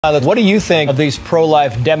What do you think of these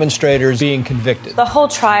pro-life demonstrators being convicted? The whole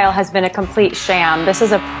trial has been a complete sham. This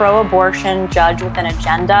is a pro-abortion judge with an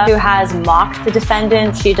agenda who has mocked the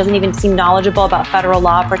defendant. She doesn't even seem knowledgeable about federal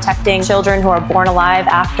law protecting children who are born alive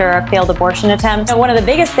after a failed abortion attempt. So one of the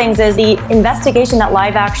biggest things is the investigation that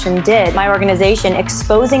Live Action did, my organization,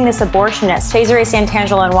 exposing this abortionist, Cesare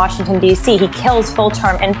Santangelo in Washington, D.C. He kills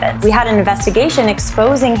full-term infants. We had an investigation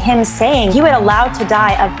exposing him saying he would allow to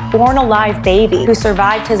die a born-alive baby who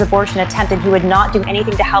survived his abortion attempt, and he would not do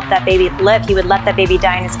anything to help that baby live. He would let that baby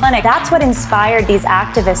die in his clinic. That's what inspired these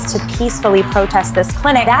activists to peacefully protest this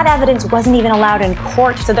clinic. That evidence wasn't even allowed in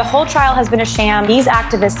court. So the whole trial has been a sham. These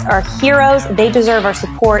activists are heroes. They deserve our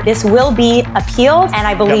support. This will be appealed, and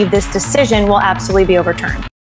I believe this decision will absolutely be overturned.